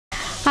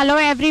Hello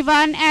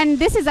everyone, and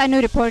this is Anu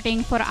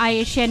reporting for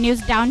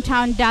iAsianews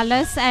downtown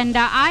Dallas, and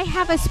I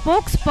have a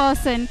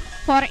spokesperson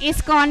for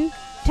ISKCON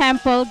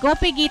Temple,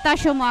 Gopi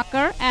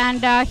Geetaji,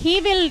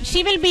 and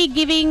she will be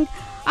giving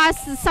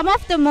us some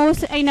of the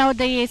most,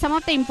 some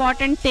of the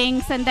important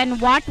things, and then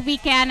what we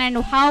can and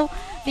how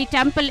the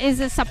temple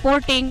is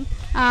supporting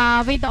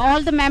with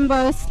all the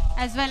members,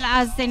 as well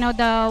as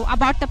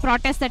about the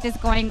protest that is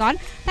going on.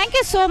 Thank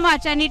you so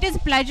much, and it is a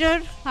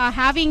pleasure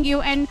having you.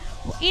 And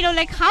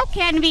how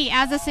can we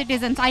as a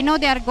citizens, I know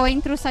they are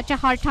going through such a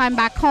hard time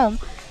back home,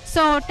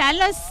 so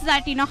tell us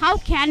that how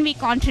can we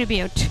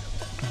contribute?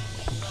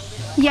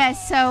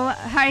 Yes, so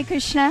Hare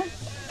Krishna,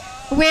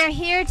 we're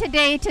here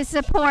today to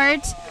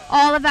support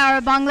all of our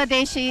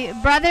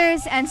Bangladeshi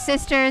brothers and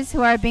sisters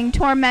who are being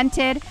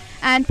tormented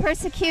and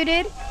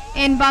persecuted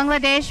in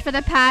Bangladesh for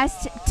the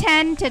past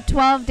 10 to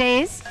 12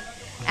 days.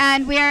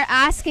 And we are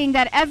asking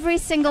that every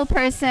single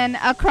person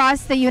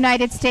across the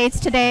United States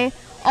today,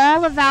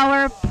 all of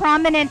our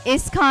prominent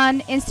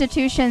ISKCON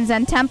institutions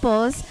and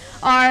temples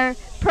are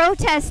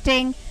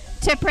protesting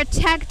to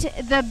protect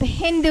the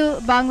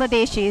Hindu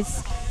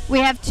Bangladeshis. We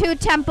have 2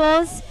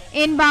 temples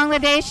in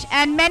Bangladesh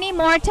and many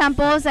more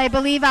temples. I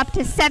believe up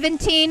to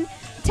 17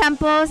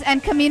 temples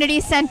and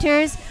community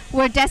centers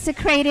were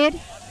desecrated.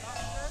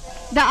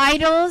 The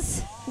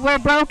idols were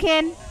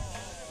broken,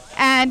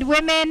 and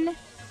women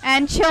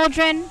and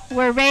children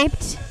were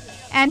raped,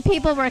 and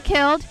people were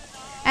killed.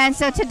 And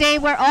so today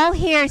we're all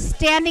here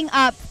standing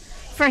up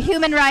for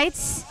human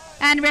rights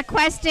and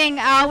requesting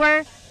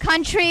our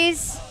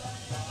countries,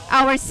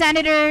 our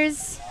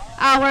senators,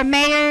 our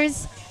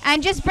mayors,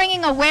 and just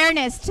bringing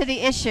awareness to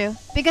the issue.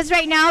 Because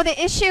right now the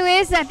issue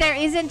is that there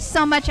isn't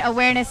so much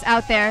awareness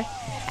out there.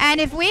 And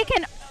if we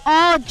can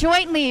all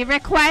jointly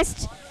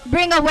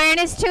bring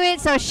awareness to it,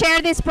 so share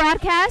this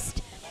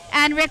broadcast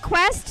and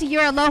request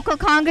your local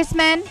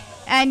congressman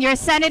and your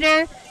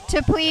senator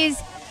to please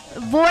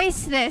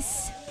voice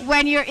this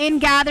when you're in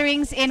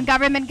gatherings, in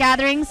government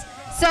gatherings,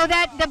 so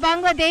that the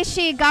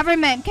Bangladeshi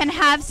government can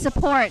have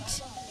support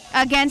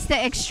against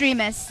the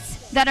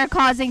extremists that are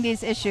causing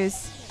these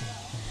issues.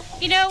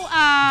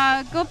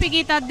 Gopi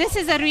Geeta, this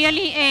is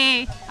really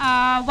a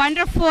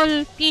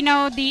wonderful,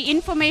 the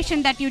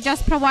information that you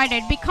just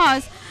provided,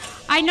 because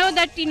I know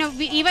that,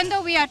 even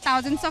though we are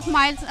thousands of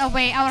miles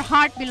away, our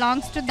heart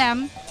belongs to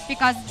them,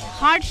 because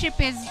hardship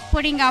is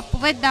putting up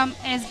with them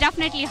is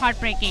definitely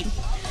heartbreaking.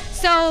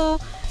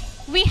 So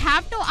we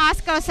have to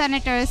ask our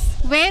senators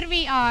where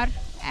we are.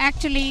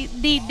 Actually,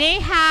 they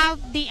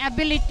have the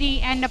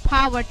ability and the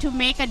power to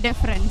make a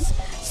difference.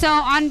 So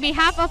on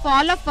behalf of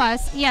all of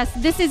us, yes,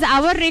 this is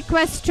our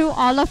request to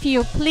all of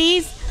you.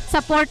 Please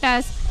support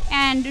us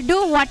and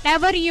do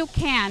whatever you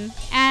can,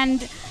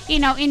 and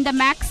in the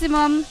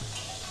maximum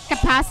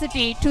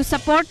capacity to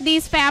support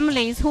these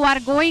families who are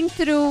going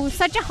through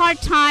such a hard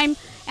time.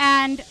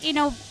 And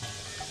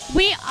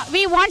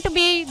we want to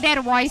be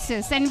their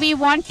voices, and we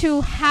want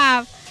to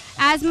have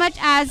as much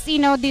as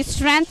the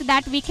strength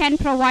that we can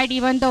provide,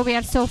 even though we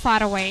are so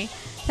far away.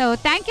 So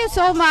thank you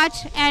so much,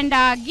 and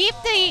give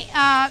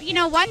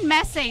the one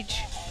message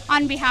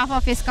on behalf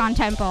of ISKCON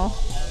Temple.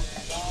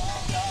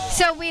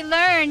 So we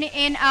learn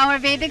in our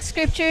Vedic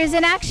scriptures,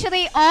 and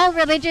actually all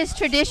religious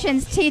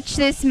traditions teach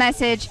this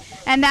message,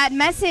 and that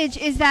message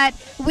is that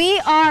we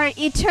are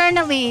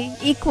eternally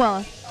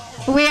equal.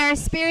 We are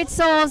spirit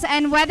souls,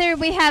 and whether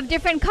we have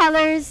different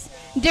colors,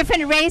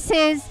 different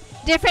races,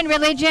 different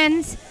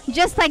religions,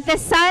 just like the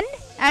sun,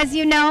 as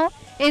you know,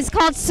 is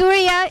called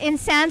Surya in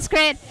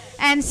Sanskrit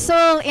and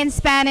Sol in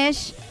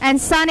Spanish and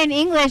sun in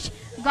English,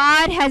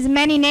 God has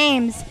many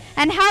names.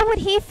 And how would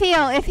he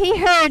feel if he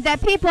heard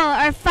that people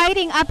are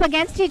fighting up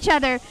against each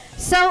other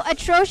so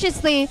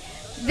atrociously,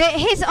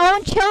 his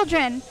own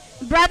children,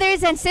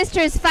 brothers and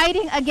sisters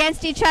fighting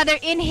against each other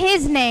in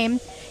his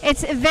name?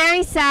 It's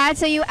very sad.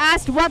 So you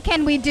asked, what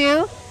can we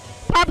do?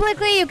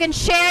 Publicly, you can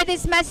share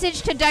this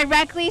message to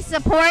directly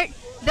support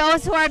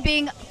those who are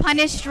being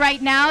punished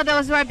right now,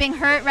 those who are being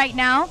hurt right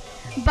now.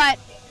 But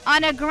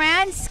on a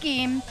grand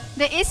scheme,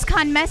 the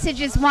ISKCON message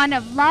is one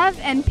of love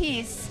and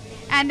peace.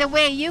 And the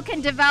way you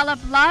can develop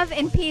love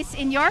and peace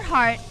in your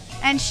heart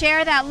and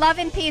share that love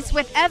and peace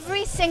with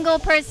every single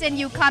person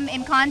you come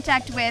in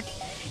contact with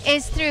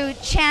is through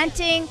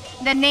chanting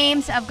the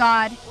names of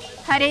God.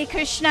 Hare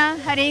Krishna,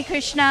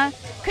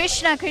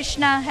 Krishna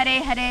Krishna,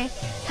 Hare Hare,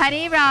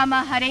 Hare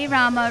Rama,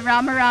 Rama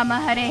Rama,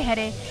 Hare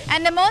Hare.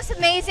 And the most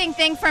amazing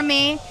thing for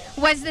me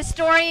was the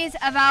stories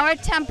of our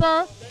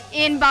temple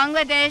in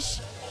Bangladesh.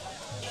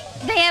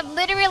 They have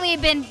literally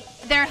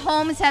their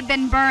homes have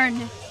been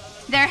burned.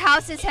 Their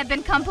houses have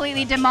been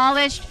completely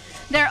demolished.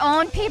 Their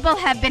own people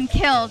have been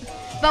killed.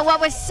 But what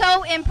was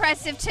so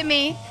impressive to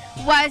me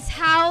was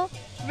how,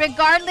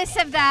 regardless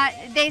of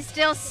that, they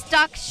still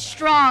stuck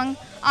strong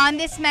on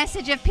this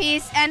message of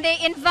peace, and they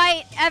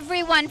invite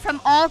everyone from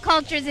all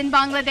cultures in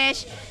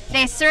Bangladesh.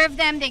 They serve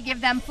them, they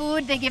give them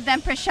food, they give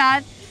them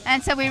prasad,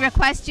 and so we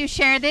request you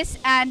share this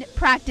and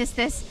practice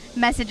this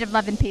message of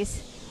love and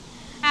peace.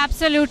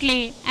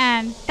 Absolutely,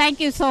 and thank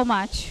you so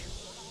much.